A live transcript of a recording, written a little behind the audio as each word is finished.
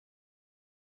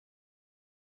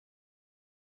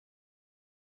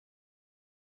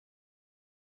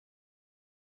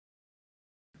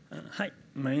Hi,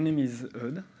 my name is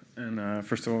Eudes, and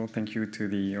first of all, thank you to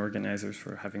the organizers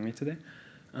for having me today.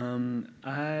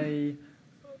 I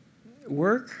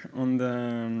work on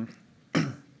the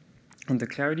on the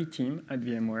Clarity team at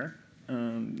VMware.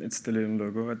 It's the little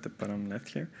logo at the bottom left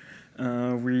here.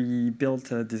 We built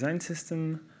a design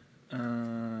system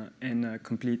and a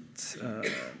complete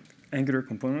Angular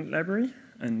component library,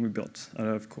 and we built a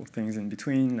lot of cool things in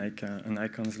between, like an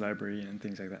icons library and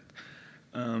things like that.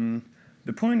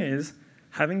 The point is,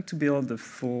 having to build the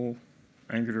full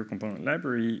Angular component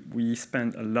library, we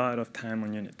spend a lot of time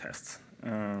on unit tests.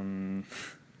 You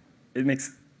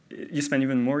spend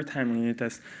even more time on unit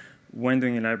tests when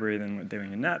doing a library than when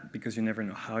doing an app, because you never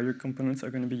know how your components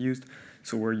are going to be used.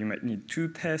 So where you might need 2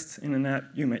 tests in an app,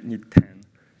 you might need 10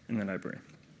 in the library.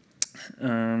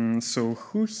 So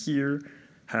who here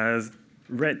has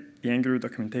read the Angular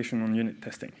documentation on unit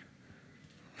testing?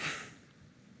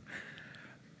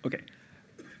 OK.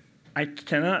 I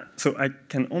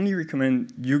can only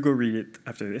recommend you go read it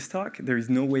after this talk. There is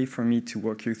no way for me to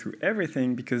walk you through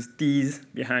everything, because these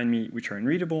behind me, which are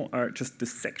unreadable, are just the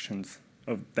sections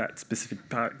of that specific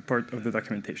part of the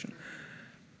documentation.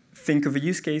 Think of a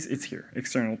use case, it's here.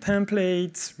 External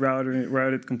templates,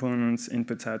 routed components,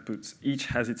 inputs, outputs, each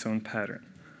has its own pattern.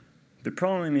 The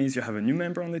problem is you have a new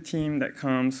member on the team that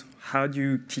comes. How do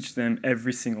you teach them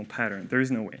every single pattern? There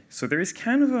is no way. So there is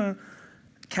kind of a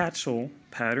catch-all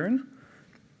pattern.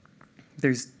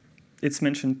 It's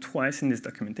mentioned twice in this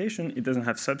documentation. It doesn't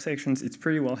have subsections. It's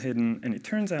pretty well hidden. And it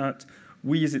turns out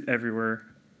we use it everywhere.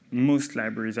 Most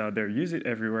libraries out there use it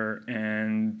everywhere.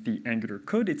 And the Angular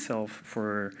code itself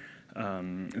for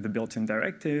the built-in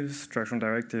directives, structural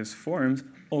directives, forms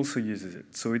also uses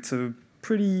it. So it's a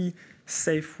pretty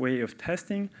safe way of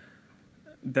testing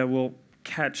that will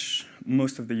catch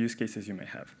most of the use cases you may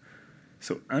have.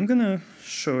 So I'm going to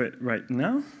show it right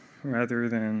now, rather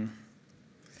than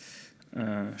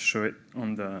show it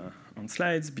on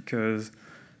slides, because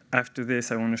after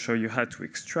this, I want to show you how to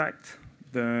extract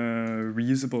the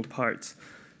reusable parts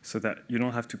so that you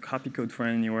don't have to copy code from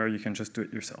anywhere. You can just do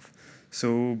it yourself.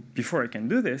 So before I can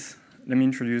do this, let me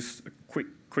introduce a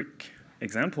quick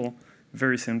example,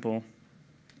 very simple.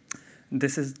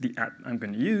 This is the app I'm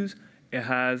going to use. It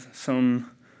has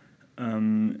some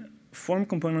form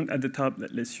component at the top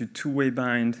that lets you two-way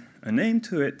bind a name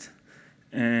to it,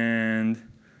 and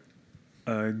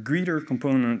a greeter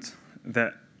component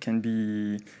that can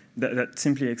be that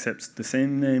simply accepts the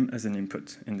same name as an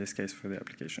input, in this case for the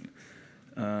application.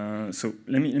 So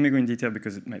let me go in detail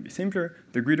because it might be simpler.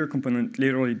 The greeter component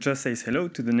literally just says hello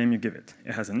to the name you give it.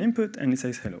 It has an input and it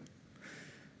says hello.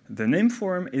 The name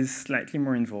form is slightly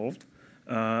more involved.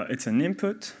 It's an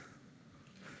input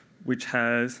which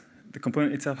has the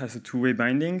component itself has a two-way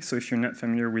binding. So if you're not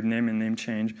familiar with name and name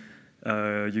change,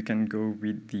 you can go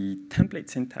read the template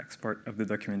syntax part of the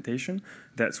documentation.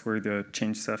 That's where the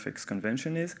change suffix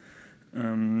convention is.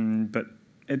 But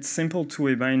it's simple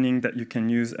two-way binding that you can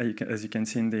use, as you can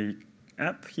see in the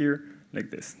app here, like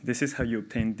this. This is how you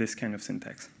obtain this kind of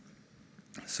syntax.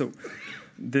 So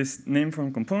this name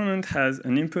form component has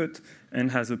an input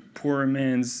and has a poor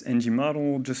man's ng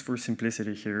model just for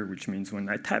simplicity here, which means when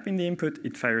I tap in the input,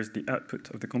 it fires the output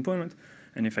of the component.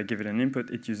 And if I give it an input,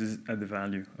 it uses at the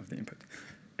value of the input.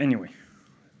 Anyway,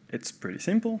 it's pretty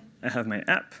simple. I have my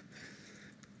app.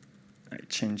 I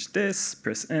change this,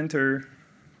 press enter,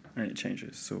 and it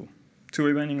changes. So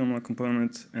two-way binding on one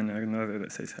component and another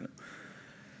that says hello.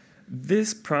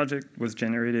 This project was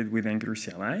generated with Angular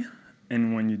CLI.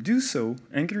 And when you do so,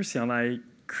 Angular CLI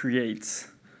creates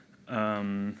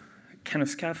kind of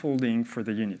scaffolding for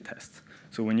the unit test.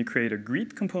 So when you create a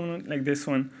greet component like this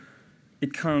one,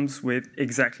 it comes with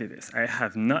exactly this. I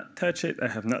have not touched it. I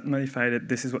have not modified it.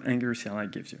 This is what Angular CLI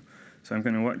gives you. So I'm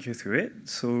going to walk you through it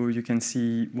so you can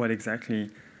see what exactly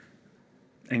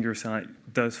Angular CLI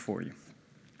does for you.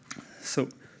 So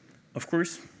of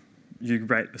course, you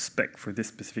write a spec for this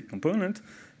specific component.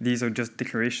 These are just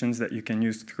declarations that you can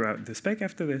use throughout the spec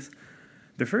after this.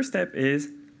 The first step is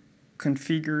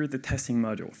configure the testing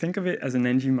module. Think of it as an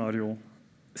ng module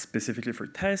specifically for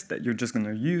tests that you're just going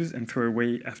to use and throw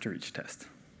away after each test.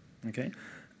 Okay?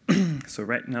 So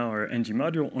right now, our ng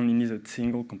module only needs a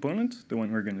single component, the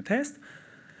one we're going to test.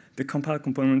 The compile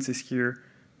components is here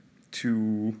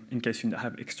to, in case you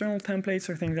have external templates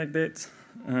or things like that.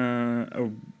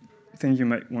 A thing you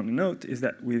might want to note is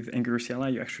that with Angular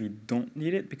CLI, you actually don't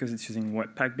need it because it's using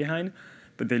Webpack behind,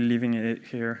 but they're leaving it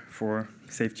here for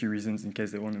safety reasons in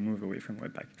case they want to move away from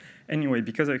Webpack. Anyway,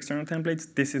 because of external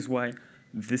templates, this is why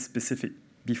this specific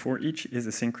before each is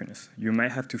asynchronous. You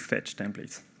might have to fetch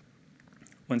templates.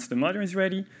 Once the module is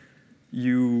ready,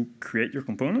 you create your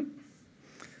component.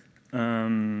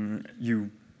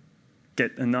 you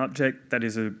get an object that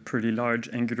is a pretty large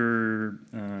Angular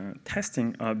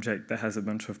testing object that has a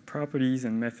bunch of properties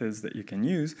and methods that you can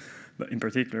use. But in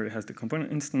particular, it has the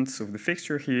component instance. So the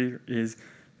fixture here is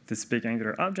this big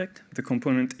Angular object. The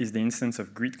component is the instance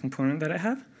of greet component that I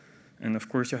have. And of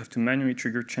course, you have to manually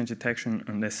trigger change detection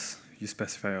unless you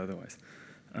specify otherwise.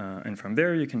 And from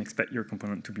there, you can expect your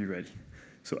component to be ready.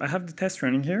 So I have the test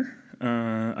running here.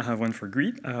 I have one for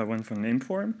greet. I have one for name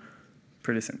form.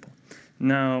 Pretty simple.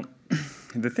 Now,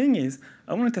 the thing is,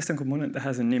 I want to test a component that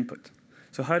has an input.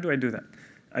 So how do I do that?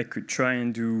 I could try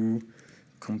and do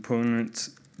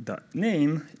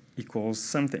component.name equals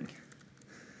something.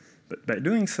 But by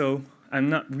doing so, I'm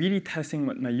not really testing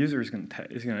what my user is going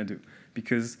to do,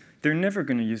 because they're never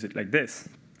going to use it like this.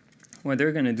 What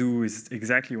they're going to do is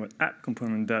exactly what app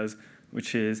component does,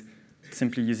 which is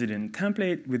simply use it in a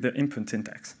template with the input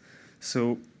syntax.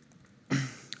 So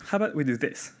how about we do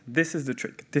this? This is the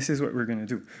trick. This is what we're going to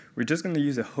do. We're just going to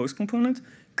use a host component,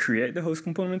 create the host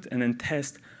component, and then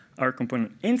test our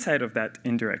component inside of that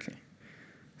indirectly.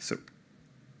 So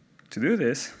to do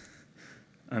this,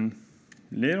 I'm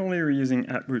literally reusing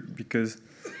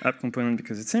app component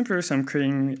because it's simpler. So I'm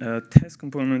creating a test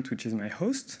component, which is my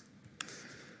host.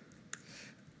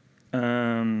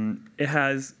 It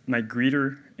has my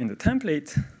greeter in the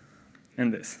template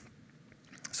and this.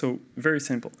 So very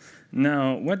simple.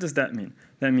 Now, what does that mean?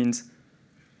 That means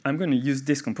I'm going to use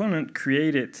this component,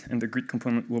 create it, and the greet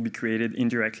component will be created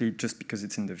indirectly just because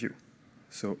it's in the view.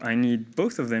 So I need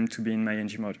both of them to be in my ng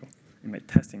module, in my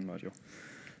testing module.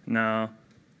 Now,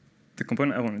 the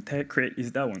component I want to create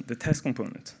is that one, the test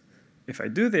component. If I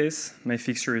do this, my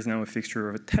fixture is now a fixture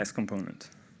of a test component.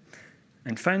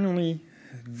 And finally,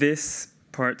 this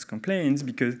part complains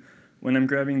because when I'm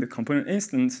grabbing the component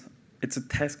instance, it's a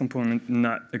test component,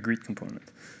 not a greet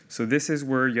component. So this is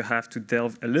where you have to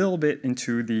delve a little bit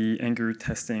into the Angular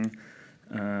testing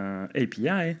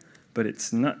API, but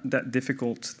it's not that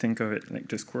difficult to think of it like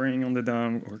just querying on the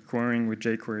DOM or querying with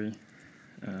jQuery.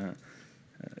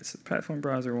 It's a platform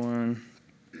browser one.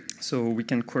 So we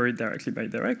can query directly by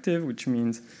directive, which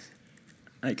means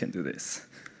I can do this.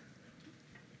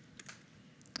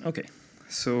 OK,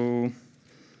 so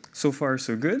far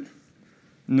so good.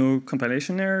 No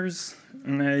compilation errors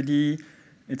in my IDE.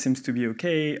 It seems to be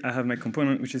OK. I have my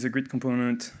component, which is a greet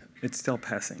component. It's still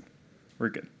passing. We're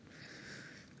good.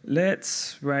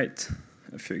 Let's write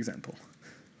a few examples.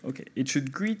 OK, it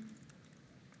should greet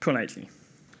politely.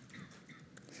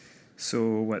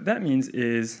 So what that means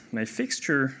is my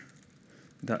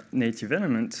fixture.native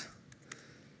element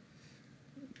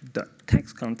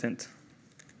 .text content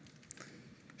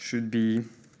should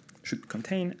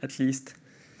contain at least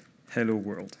hello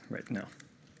world right now.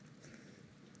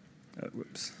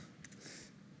 Whoops.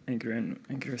 Angular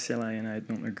CLI and I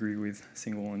don't agree with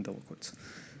single and double quotes.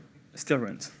 Still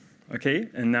runs. OK,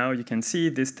 and now you can see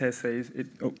this test says it.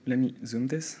 Oh, let me zoom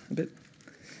this a bit.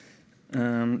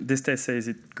 This test says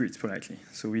it greets politely.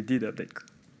 So we did update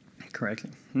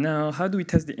correctly. Now, how do we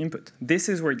test the input? This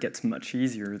is where it gets much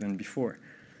easier than before.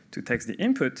 To test the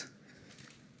input,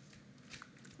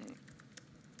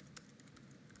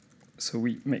 so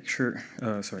we make sure,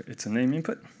 sorry, it's a name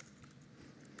input.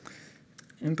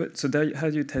 So how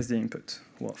do you test the input?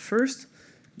 Well, first,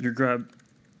 you grab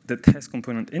the test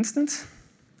component instance.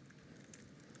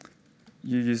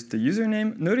 You use the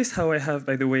username. Notice how I have,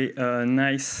 by the way, a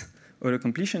nice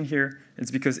auto-completion here. It's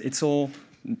because it's all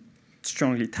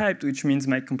strongly typed, which means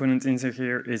my component insert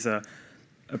here is a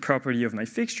property of my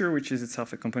fixture, which is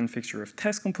itself a component fixture of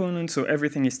test component. So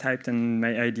everything is typed, and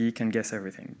my IDE can guess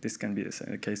everything. This can be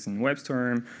the case in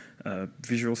WebStorm,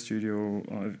 Visual Studio.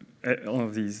 All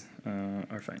of these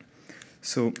are fine.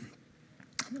 So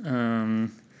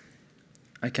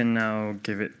I can now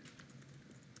give it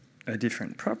a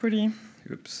different property.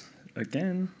 Oops,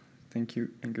 again. Thank you,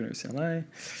 Angular CLI.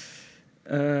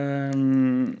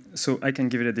 So I can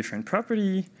give it a different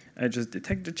property. I just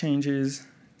detect the changes.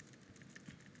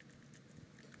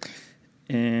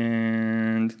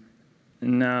 And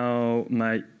now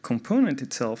my component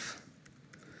itself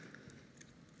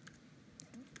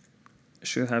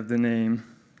should have the name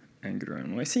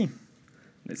AngularNYC.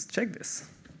 Let's check this.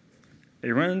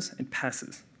 It runs, it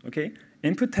passes. Okay?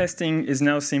 Input testing is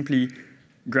now simply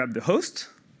grab the host,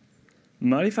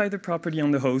 modify the property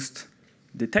on the host,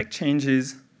 detect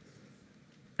changes,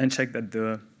 and check that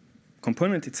the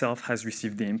component itself has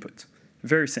received the input.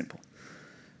 Very simple.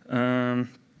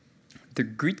 The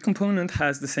greet component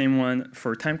has the same one.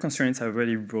 For time constraints, I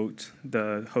already wrote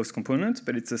the host component,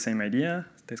 but it's the same idea.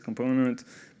 Test component,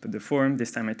 but the form.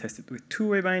 This time I tested with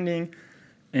two-way binding.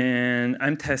 And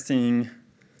I'm testing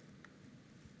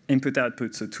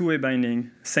input-output, so two-way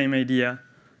binding, same idea.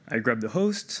 I grab the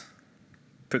host,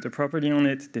 put a property on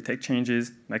it, detect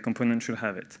changes, my component should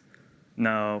have it.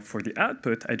 Now, for the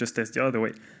output, I just test the other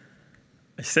way.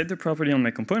 I set the property on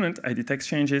my component, I detect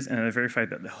changes, and I verify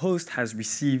that the host has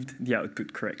received the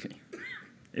output correctly.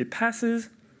 It passes.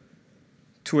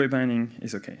 Two-way binding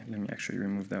is OK. Let me actually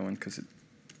remove that one because it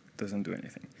doesn't do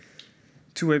anything.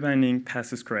 Two-way binding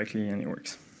passes correctly, and it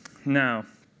works. Now,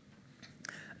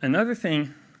 another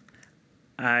thing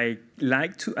I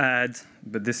like to add,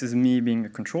 but this is me being a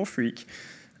control freak,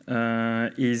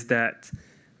 is that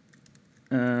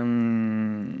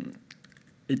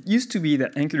it used to be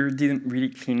that Angular didn't really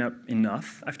clean up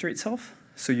enough after itself,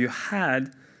 so you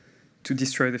had to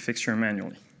destroy the fixture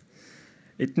manually.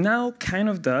 It now kind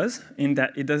of does, in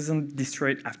that it doesn't destroy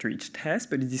it after each test,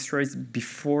 but it destroys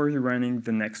before you're running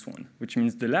the next one, which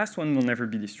means the last one will never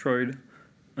be destroyed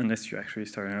unless you actually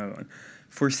start another one.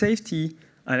 For safety,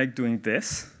 I like doing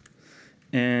this.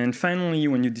 And finally,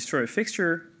 when you destroy a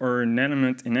fixture or an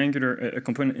element in Angular, a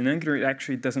component in Angular, it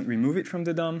actually doesn't remove it from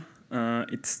the DOM.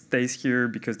 It stays here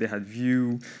because they had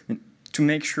view, to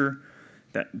make sure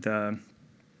that the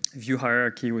view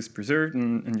hierarchy was preserved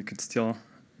and you could still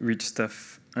reach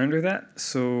stuff under that.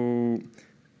 So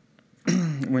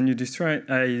when you destroy it,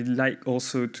 I like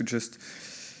also to just,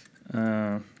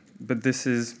 but this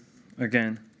is,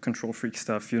 again, control freak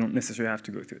stuff. You don't necessarily have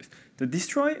to go through this. The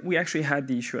destroy, we actually had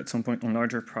the issue at some point on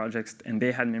larger projects, and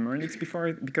they had memory leaks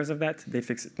before because of that. They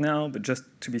fix it now, but just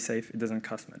to be safe, it doesn't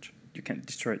cost much. You can't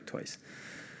destroy it twice.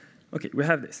 OK, we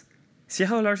have this. See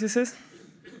how large this is?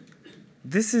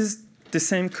 This is the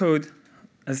same code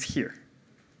as here.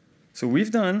 So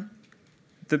we've done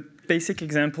the basic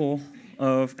example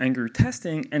of Angular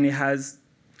testing, and it has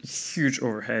huge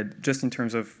overhead just in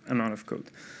terms of amount of code.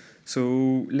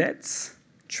 So let's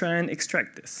try and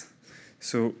extract this.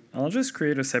 So I'll just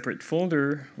create a separate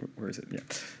folder. Where is it? Yeah,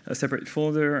 a separate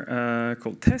folder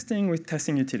called testing with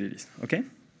testing utilities. OK?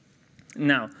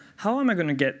 Now, how am I going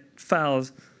to get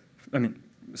files,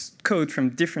 code from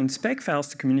different spec files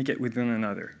to communicate with one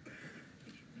another?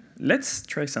 Let's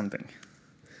try something.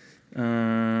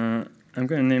 I'm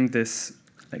going to name this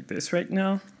like this right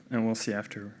now, and we'll see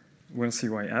after. We'll see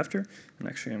why after. And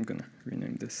actually, I'm going to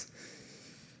rename this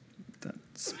that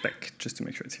spec just to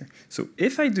make sure it's here. So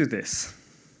if I do this,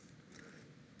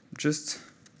 just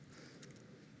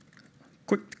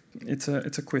quick, it's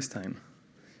a quiz time.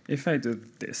 If I do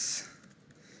this,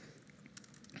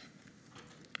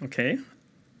 OK,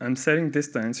 I'm setting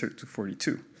this answer to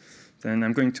 42. Then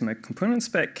I'm going to my component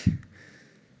spec,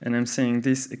 and I'm saying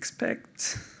this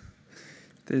expect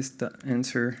this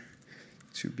answer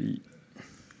to be,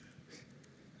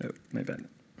 oh, my bad,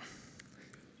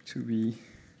 to be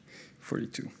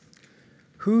 42.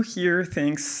 Who here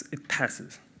thinks it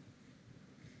passes?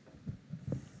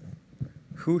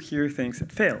 Who here thinks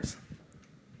it fails?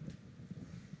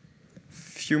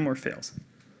 Few more fails.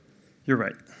 You're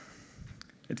right.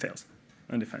 It fails.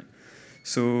 Undefined.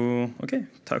 So, OK,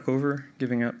 talk over,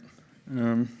 giving up.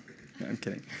 No, I'm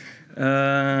kidding.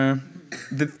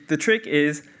 The trick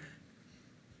is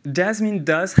Jasmine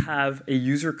does have a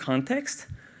user context.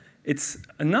 It's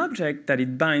an object that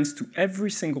it binds to every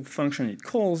single function it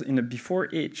calls in a before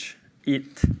each,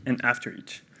 it, and after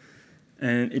each.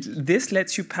 And this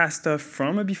lets you pass stuff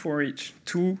from a before each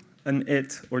to an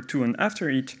it or to an after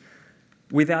each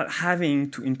without having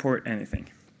to import anything.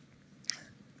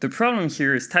 The problem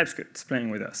here is TypeScript is playing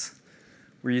with us.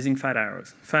 We're using fat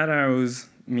arrows. Fat arrows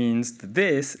means that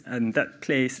this and that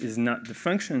place is not the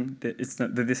function. It's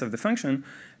not the this of the function.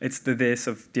 It's the this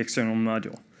of the external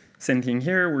module. Same thing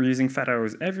here. We're using fat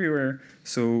arrows everywhere,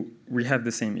 so we have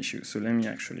the same issue. So let me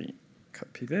actually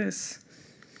copy this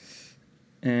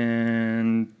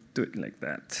and do it like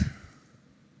that.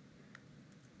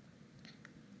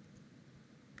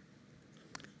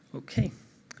 OK.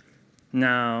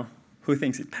 Now, who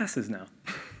thinks it passes now?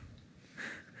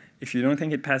 If you don't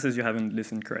think it passes, you haven't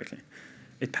listened correctly.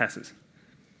 It passes.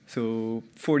 So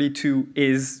 42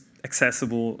 is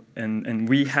accessible, and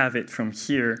we have it from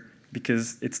here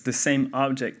because it's the same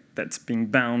object that's being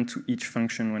bound to each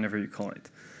function whenever you call it.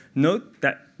 Note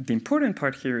that the important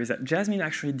part here is that Jasmine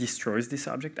actually destroys this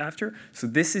object after. So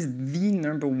this is the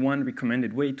 #1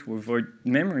 recommended way to avoid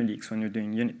memory leaks when you're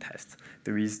doing unit tests.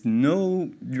 There is no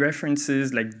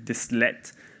references like this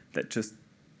let that just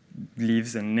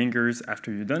leaves and lingers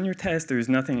after you've done your test. There is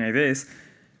nothing like this.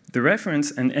 The reference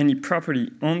and any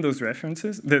property on those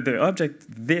references, the object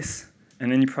this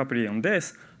and any property on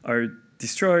this are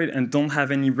destroyed and don't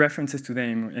have any references to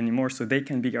them anymore, so they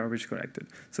can be garbage collected.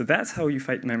 So that's how you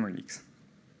fight memory leaks.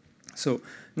 So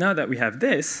now that we have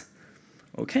this,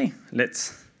 OK,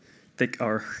 let's take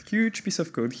our huge piece of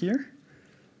code here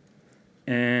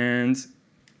and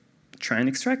try and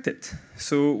extract it.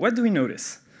 So what do we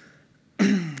notice?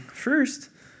 First,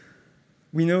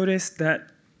 we notice that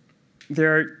there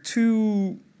are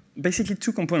basically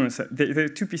two components. There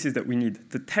are two pieces that we need.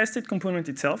 The tested component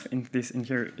itself, in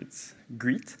here it's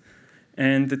greet,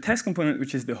 and the test component,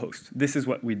 which is the host. This is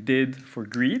what we did for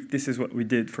greet. This is what we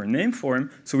did for name form.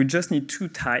 So we just need two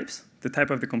types, the type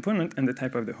of the component and the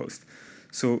type of the host.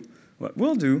 So what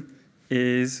we'll do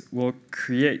is we'll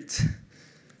create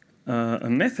a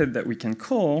method that we can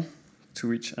call, to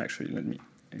which actually let me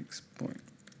export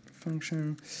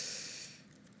function.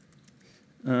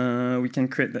 We can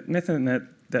create that method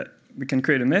we can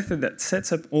create a method that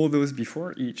sets up all those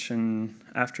before each and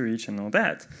after each and all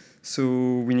that. So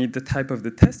we need the type of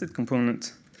the tested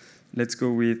component. Let's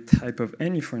go with type of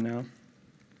any for now.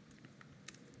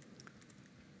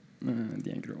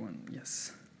 The Angular one,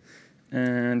 yes.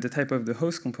 And the type of the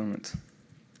host component.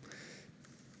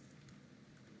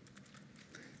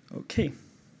 OK.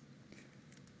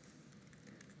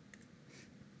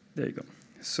 There you go.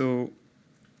 So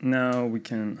now we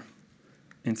can,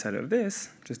 inside of this,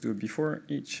 just do it before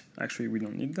each. Actually, we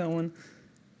don't need that one.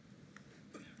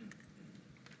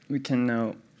 We can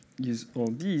now use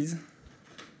all these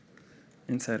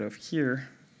inside of here.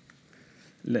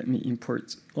 Let me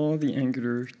import all the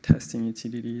Angular testing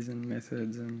utilities and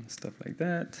methods and stuff like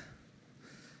that.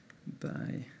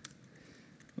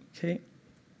 OK.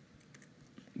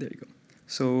 There you go.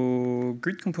 So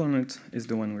grid component is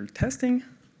the one we're testing.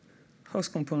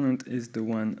 Host component is the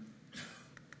one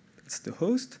that's the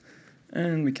host.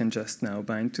 And we can just now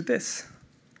bind to this.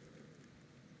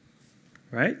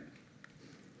 Right?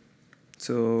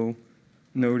 So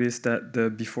notice that the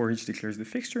before each declares the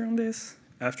fixture on this.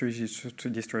 After each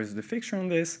destroys the fixture on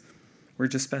this. We're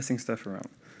just passing stuff around.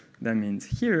 That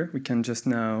means here we can just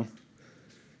now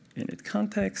init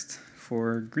context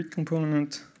for grid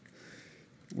component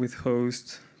with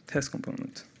host test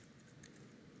component.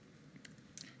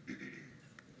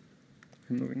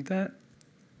 Removing that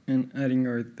and adding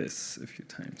our this a few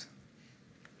times.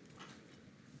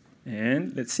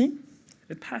 And let's see,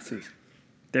 it passes.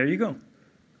 There you go.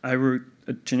 I wrote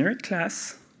a generic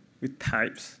class with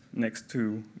types next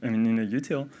to, in a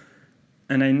util,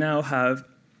 and I now have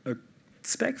a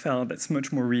spec file that's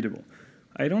much more readable.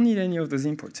 I don't need any of those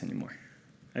imports anymore.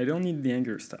 I don't need the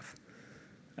Angular stuff.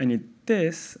 I need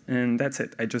this, and that's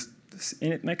it. I just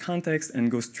init my context and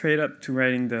go straight up to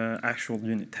writing the actual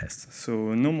unit test.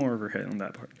 So no more overhead on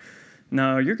that part.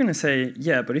 Now you're going to say,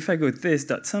 yeah, but if I go this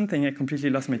dot something, I completely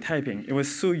lost my typing. It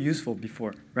was so useful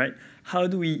before, right? How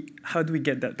do we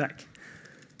get that back?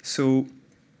 So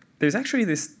there's actually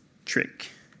this trick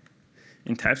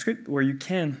in TypeScript where you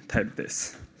can type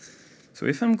this. So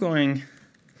if I'm going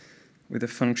with a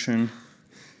function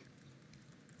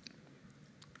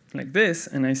like this,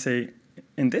 and I say,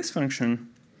 in this function,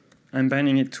 I'm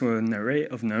binding it to an array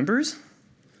of numbers.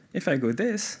 If I go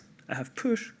this, I have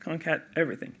push, concat,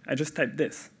 everything. I just type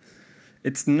this.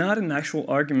 It's not an actual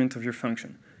argument of your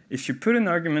function. If you put an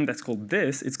argument that's called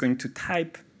this, it's going to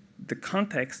type the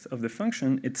context of the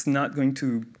function. It's not going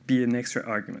to be an extra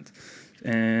argument.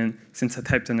 And since I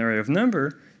typed an array of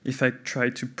number, if I try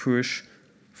to push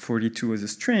 42 as a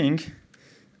string,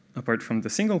 apart from the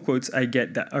single quotes, I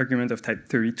get that argument of type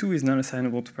 32 is not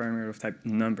assignable to parameter of type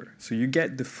number. So you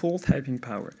get the full typing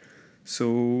power.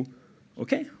 So,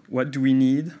 OK, what do we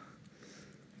need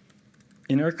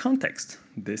in our context?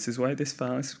 This is why this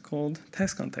file is called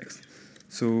test context.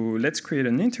 So let's create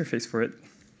an interface for it.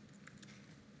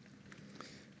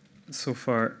 So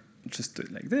far, just do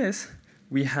it like this.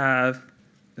 We have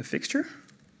a fixture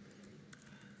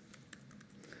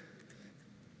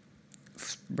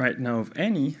right now of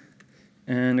any,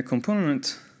 and a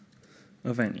component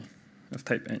of any, of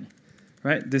type any,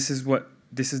 right? This is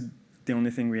the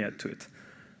only thing we add to it.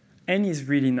 Any is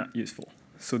really not useful.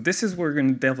 So this is where we're going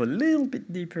to delve a little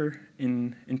bit deeper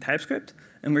in TypeScript,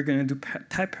 and we're going to do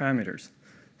type parameters.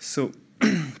 So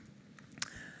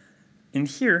in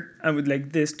here, I would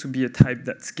like this to be a type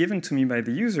that's given to me by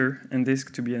the user, and this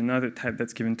to be another type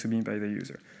that's given to me by the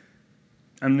user.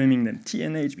 I'm naming them T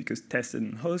and H because tested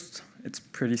and host. It's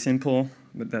pretty simple,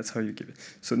 but that's how you give it.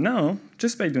 So now,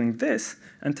 just by doing this,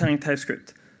 I'm telling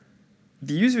TypeScript,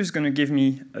 the user is going to give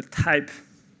me a type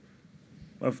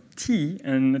of T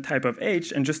and a type of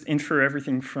H and just infer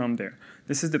everything from there.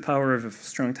 This is the power of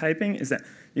strong typing, is that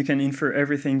you can infer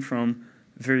everything from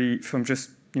just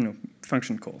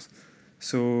function calls.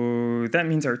 So that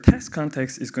means our test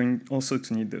context is going also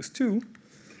to need those two.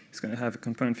 It's going to have a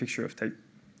component fixture of type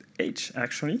H,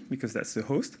 actually, because that's the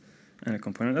host, and a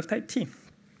component of type T.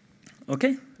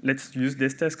 OK, let's use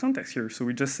this test context here. So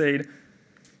we just said,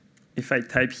 if I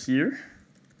type here,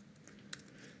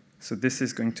 so this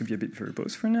is going to be a bit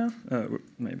verbose for now.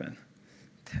 My bad.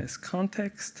 Test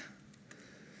context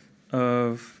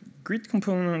of greet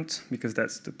component, because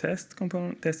that's the test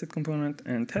component, tested component,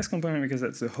 and test component because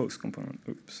that's the host component.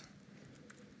 Oops.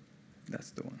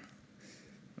 That's the one.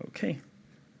 OK.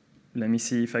 Let me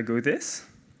see if I go this.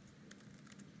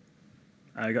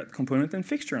 I got component and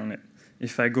fixture on it.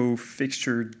 If I go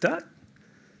fixture dot,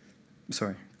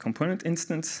 sorry, component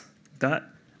instance dot,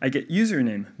 I get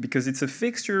username because it's a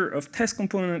fixture of test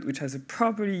component which has a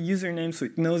property username, so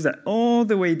it knows that all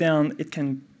the way down it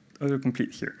can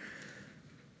autocomplete here.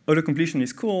 Autocompletion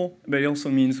is cool, but it also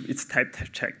means it's type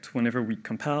checked. Whenever we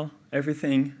compile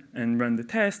everything and run the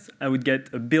test, I would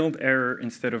get a build error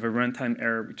instead of a runtime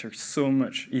error, which are so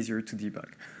much easier to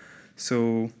debug.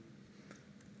 So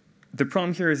the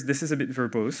problem here is this is a bit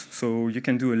verbose, so you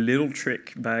can do a little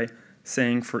trick by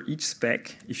saying for each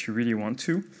spec, if you really want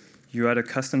to, you add a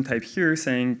custom type here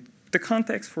saying the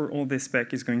context for all this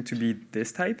spec is going to be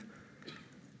this type.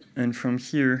 And from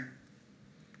here,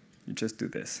 you just do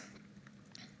this.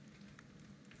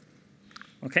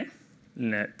 OK,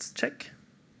 let's check.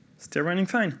 Still running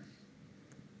fine.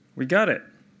 We got it.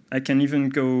 I can even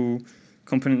go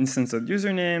component instance of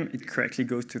username. It correctly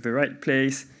goes to the right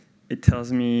place. It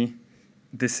tells me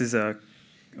this is a,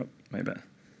 oh, my bad.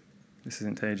 This is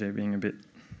IntelliJ being a bit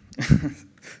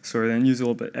slower than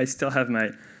usual, but I still have my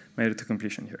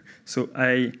autocompletion here. So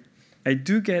I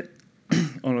do get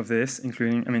all of this,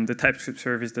 including, I mean, the TypeScript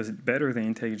service does it better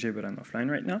than IntelliJ, but I'm offline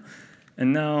right now.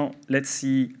 And now let's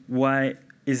see why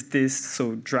is this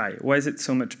so dry? Why is it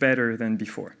so much better than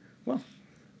before? Well,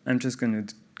 I'm just going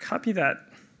to copy that.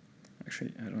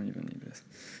 Actually, I don't even need this.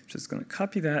 I'm just going to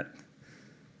copy that,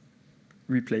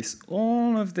 replace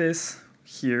all of this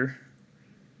here.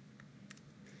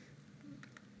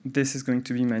 This is going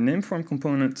to be my nameform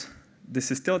component. This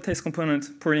is still a test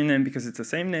component, poorly named because it's the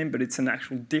same name, but it's an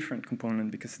actual different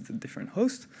component because it's a different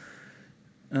host.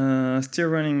 Still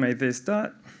running my this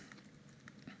dot,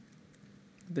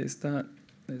 this dot,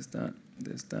 this dot,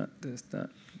 this dot, this dot,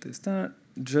 this dot.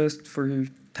 Just for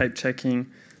type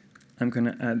checking, I'm going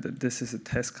to add that this is a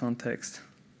test context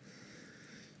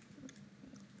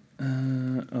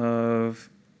of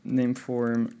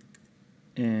nameform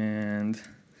and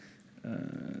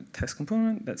test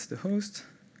component. That's the host,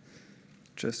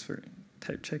 just for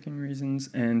type checking reasons.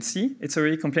 And see, it's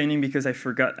already complaining because I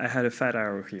forgot I had a fat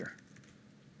arrow here.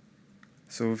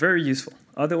 So very useful.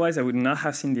 Otherwise, I would not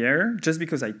have seen the error. Just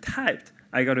because I typed,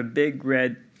 I got a big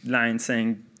red line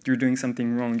saying, you're doing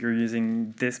something wrong. You're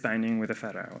using this binding with a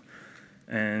fat arrow.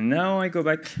 And now I go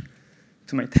back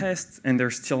to my tests, and they're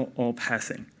still all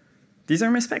passing. These are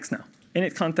my specs now.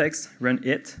 Init context, run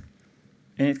it.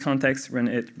 Init context, run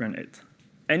it, run it.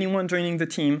 Anyone joining the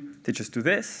team, they just do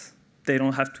this. They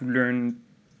don't have to learn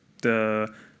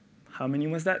the, how many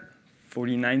was that?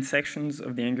 49 sections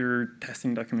of the Angular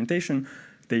testing documentation.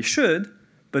 They should,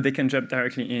 but they can jump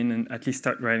directly in and at least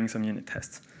start writing some unit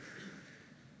tests.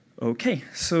 OK,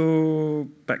 so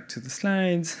back to the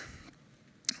slides.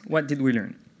 What did we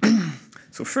learn?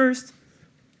 So first,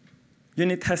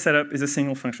 unit test setup is a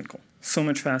single function call. So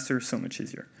much faster, so much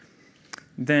easier.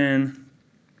 Then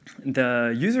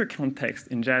the user context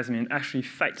in Jasmine actually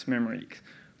fights memory leaks.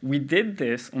 We did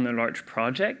this on a large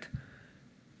project.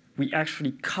 We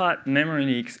actually caught memory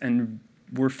leaks and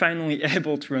were finally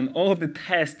able to run all the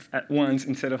tests at once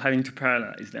instead of having to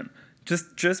parallelize them,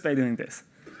 just by doing this.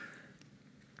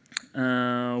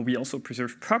 We also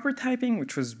preserved proper typing,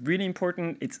 which was really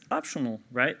important. It's optional,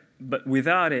 right? But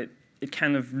without it, it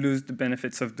kind of loses the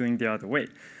benefits of doing the other way.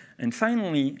 And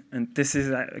finally, and this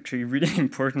is actually really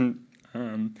important,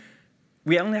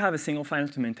 we only have a single file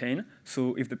to maintain.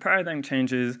 So if the paradigm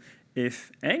changes,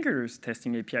 if Angular's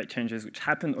testing API changes, which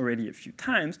happened already a few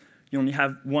times, you only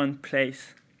have one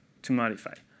place to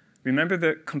modify. Remember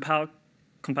the compile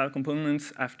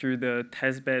components after the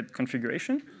testbed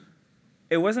configuration?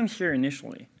 It wasn't here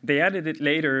initially. They added it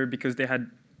later because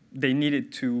they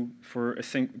needed to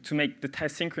to make the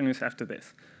test synchronous after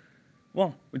this.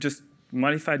 Well, we just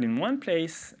modified in one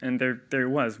place, and there it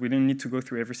was. We didn't need to go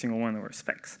through every single one of our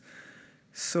specs.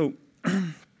 So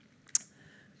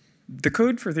the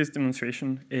code for this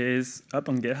demonstration is up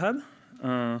on GitHub.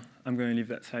 I'm going to leave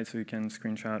that slide so you can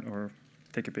screenshot or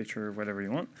take a picture or whatever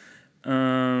you want.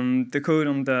 The code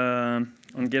on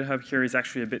GitHub here is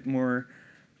actually a bit more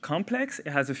complex. It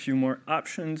has a few more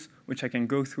options, which I can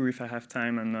go through if I have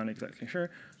time. I'm not exactly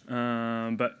sure.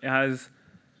 But it has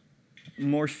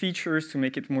more features to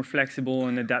make it more flexible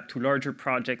and adapt to larger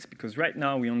projects, because right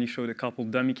now we only showed a couple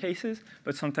dummy cases,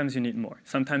 but sometimes you need more.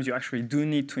 Sometimes you actually do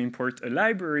need to import a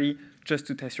library just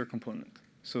to test your component.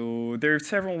 So there are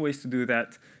several ways to do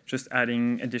that, just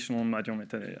adding additional module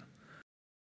metadata.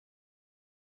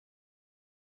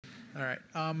 All right.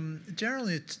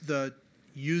 Generally, it's the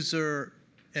user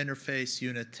interface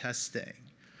unit testing.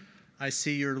 I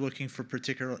see you're looking for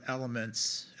particular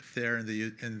elements if they're in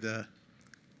the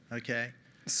okay.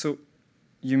 So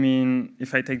you mean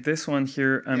if I take this one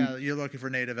here? Yeah, you're looking for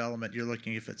native element. You're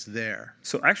looking if it's there.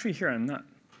 So actually here I'm not.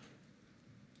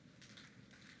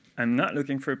 I'm not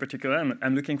looking for a particular element.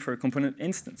 I'm looking for a component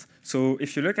instance. So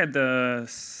if you look at the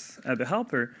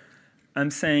helper, I'm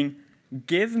saying,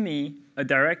 give me a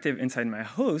directive inside my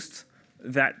host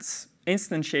that's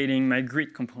instantiating my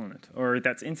greet component, or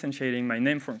that's instantiating my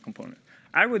nameform component.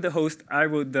 I wrote the host, I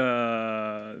wrote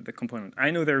the component. I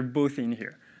know they're both in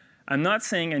here. I'm not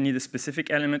saying I need a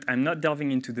specific element. I'm not delving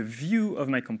into the view of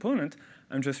my component.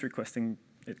 I'm just requesting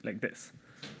it like this.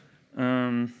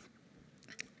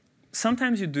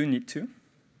 Sometimes you do need to,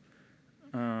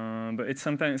 but it's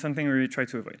something we really try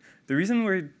to avoid. The reason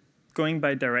we're going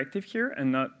by directive here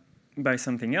and not by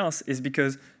something else is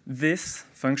because this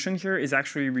function here is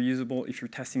actually reusable if you're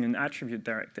testing an attribute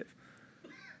directive.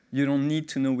 You don't need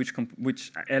to know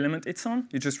which element it's on.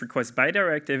 You just request by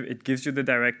directive. It gives you the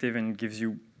directive and gives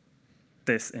you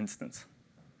this instance.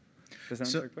 Does that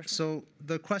answer your question? So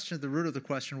the root of the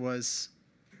question was,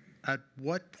 at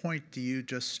what point do you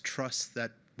just trust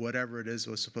that whatever it is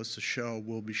was supposed to show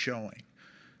will be showing?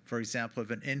 For example,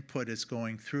 if an input is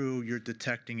going through, you're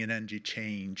detecting an ng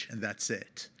change, and that's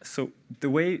it. So the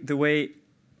way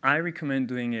I recommend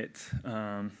doing it,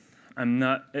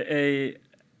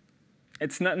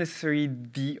 it's not necessarily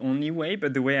the only way,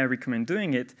 but the way I recommend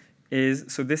doing it is,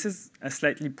 so this is a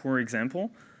slightly poor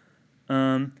example.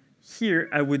 Here,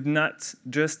 I would not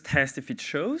just test if it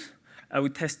shows. I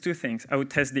would test two things. I would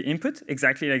test the input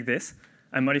exactly like this.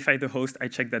 I modify the host. I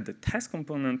check that the test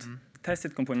component,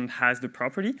 tested component has the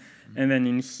property. And then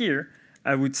in here,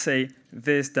 I would say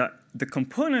this, that the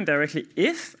component directly,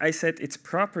 if I set its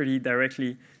property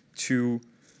directly to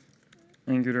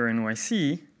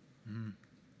AngularNYC,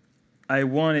 I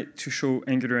want it to show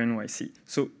AngularNYC.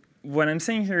 So what I'm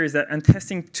saying here is that I'm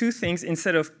testing two things.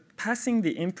 Instead of passing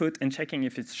the input and checking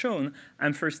if it's shown,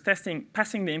 I'm first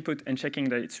passing the input and checking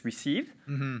that it's received,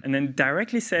 and then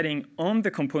directly setting on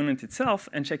the component itself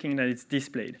and checking that it's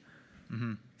displayed.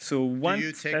 So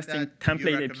once testing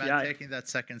template API. Do you recommend taking that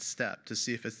second step to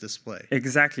see if it's displayed?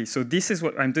 Exactly. So this is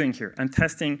what I'm doing here. I'm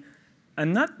testing.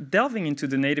 I'm not delving into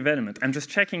the native element. I'm just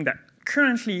checking that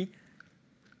currently,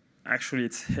 actually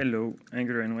it's hello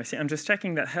AngularNYC. I'm just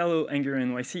checking that hello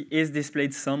AngularNYC is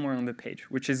displayed somewhere on the page,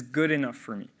 which is good enough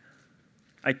for me.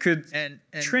 I could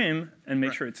trim and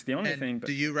make sure it's the only thing. But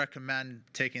do you recommend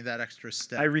taking that extra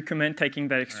step? I recommend taking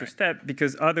that extra step,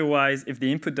 because otherwise, if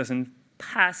the input doesn't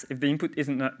pass, if the input is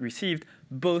not received,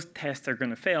 both tests are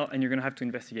going to fail, and you're going to have to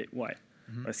investigate why.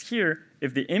 Whereas here,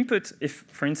 if the input,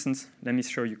 for instance, let me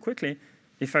show you quickly,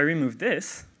 if I remove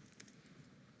this,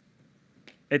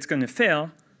 it's going to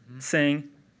fail, saying,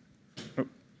 oh,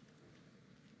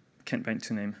 can't bind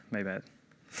to name, my bad.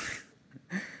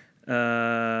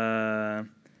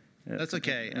 That's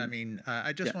OK. I mean,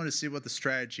 I just want to see what the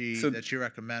strategy that you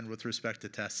recommend with respect to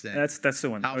testing. That's the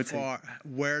one. How far?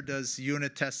 Where does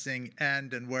unit testing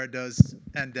end, and where does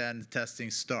end-to-end testing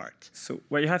start? So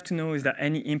what you have to know is that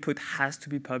any input has to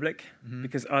be public,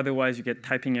 because otherwise you get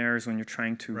typing errors when you're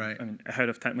trying to ahead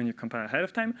of time, when you compile ahead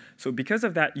of time. So because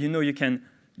of that, you can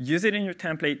use it in your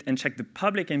template and check the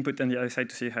public input on the other side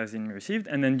to see if it has been received,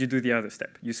 and then you do the other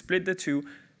step. You split the two.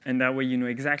 And that way you know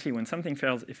exactly when something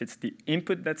fails, if it's the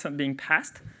input that's not being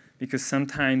passed, because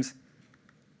sometimes,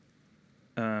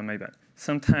 my bad.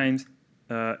 Sometimes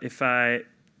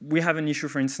we have an issue,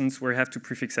 for instance, where I have to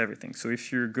prefix everything. So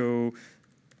if you go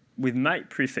with my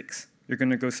prefix, you're going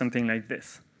to go something like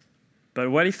this. But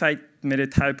what if I made a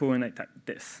typo and I typed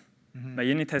this? My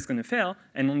unit test is going to fail,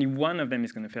 and only one of them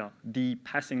is going to fail, the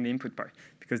passing the input part.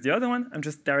 Because the other one, I'm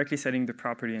just directly setting the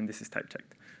property, and this is type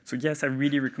checked. So yes, I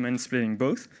really recommend splitting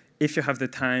both if you have the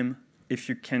time, if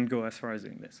you can go as far as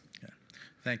doing this. Yeah.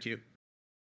 Thank you.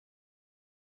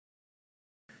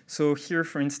 So here,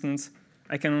 for instance,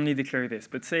 I can only declare this.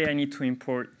 But say I need to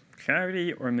import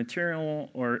Clarity or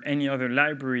Material or any other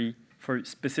library for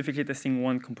specifically testing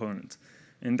one component.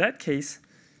 In that case,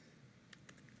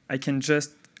 I can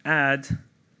just add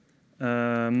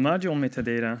module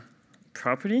metadata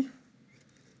property,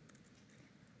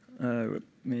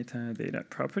 metadata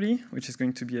property, which is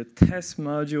going to be a test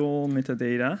module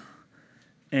metadata.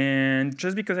 And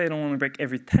just because I don't want to break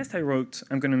every test I wrote,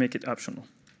 I'm going to make it optional.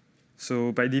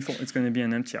 So by default, it's going to be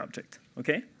an empty object,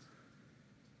 OK?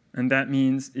 And that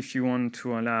means if you want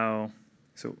to allow,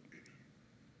 so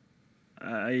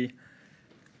I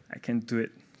can do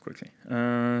it quickly.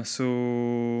 So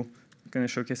I'm going to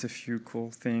showcase a few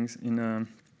cool things in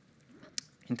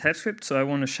TypeScript. So I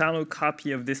want a shallow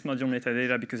copy of this module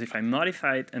metadata, because if I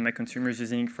modify it and my consumer is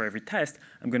using it for every test,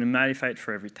 I'm going to modify it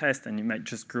for every test, and it might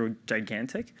just grow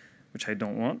gigantic, which I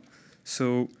don't want.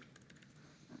 So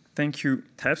thank you,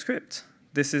 TypeScript.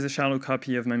 This is a shallow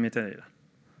copy of my metadata.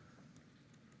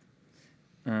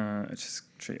 It's just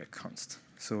show you a const.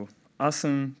 So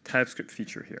awesome TypeScript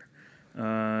feature here.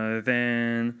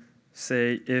 Then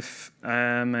say if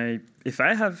my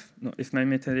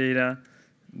metadata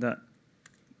that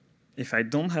if I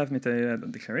don't have metadata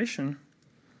declaration,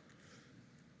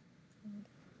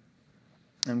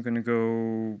 I'm going to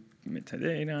go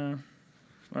metadata.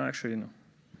 Well, actually, no.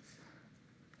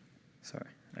 Sorry,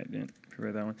 I didn't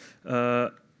prepare that one.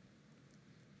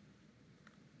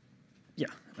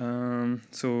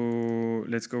 So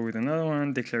let's go with another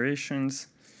one. Declarations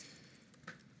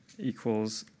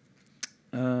equals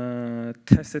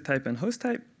tested type and host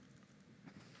type.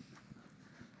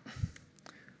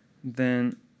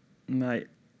 Then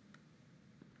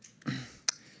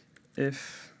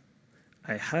if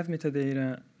I have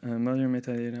metadata, module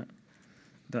metadata,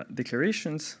 that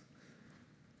declarations,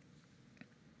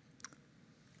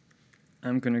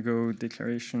 I'm going to go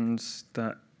declarations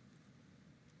that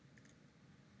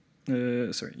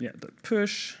dot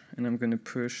push, and I'm going to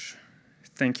push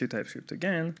thank you TypeScript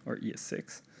again, or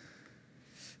ES6,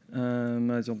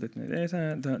 module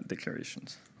metadata dot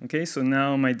declarations. Okay, so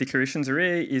now my declarations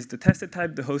array is the tested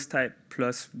type, the host type,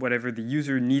 plus whatever the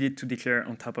user needed to declare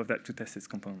on top of that to test its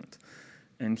component.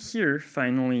 And here,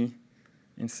 finally,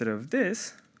 instead of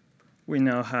this, we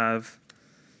now have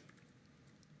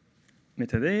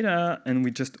metadata, and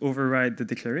we just override the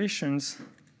declarations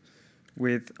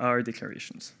with our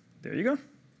declarations. There you go.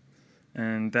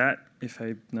 And that, if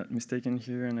I'm not mistaken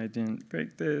here and I didn't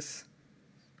break this,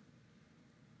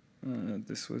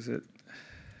 this was it.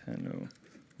 Hello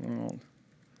world.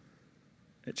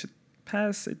 It should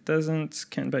pass. It doesn't.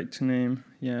 Can't byte to name.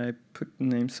 Yeah, I put the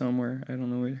name somewhere. I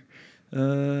don't know where.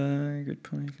 Good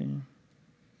point.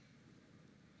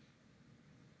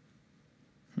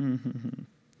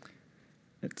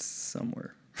 It's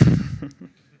somewhere.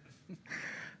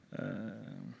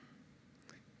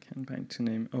 Can bind to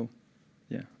name. Oh,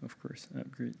 yeah, of course.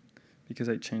 Great. Because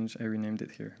I renamed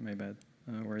it here. My bad.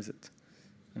 Where is it?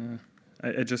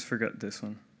 I just forgot this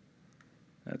one.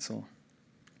 That's all.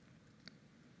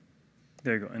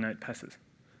 There you go, and it passes.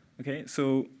 Okay,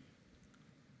 so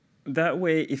that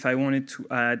way, if I wanted to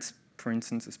add, for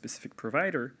instance, a specific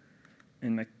provider,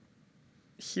 and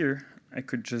here I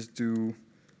could just do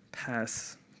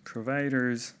pass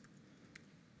providers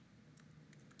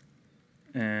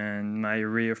and my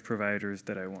array of providers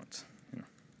that I want.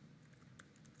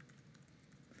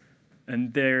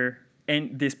 And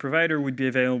this provider would be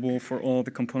available for all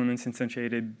the components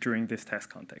instantiated during this test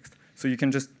context. So you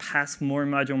can just pass more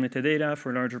module metadata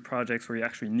for larger projects where you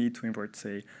actually need to import,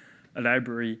 say, a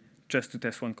library just to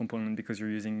test one component because you're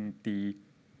using the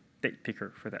date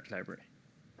picker for that library.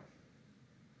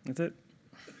 That's it.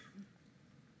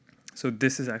 So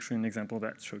this is actually an example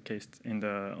that's showcased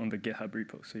on the GitHub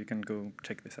repo, so you can go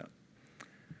check this out.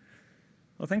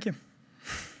 Well, thank you.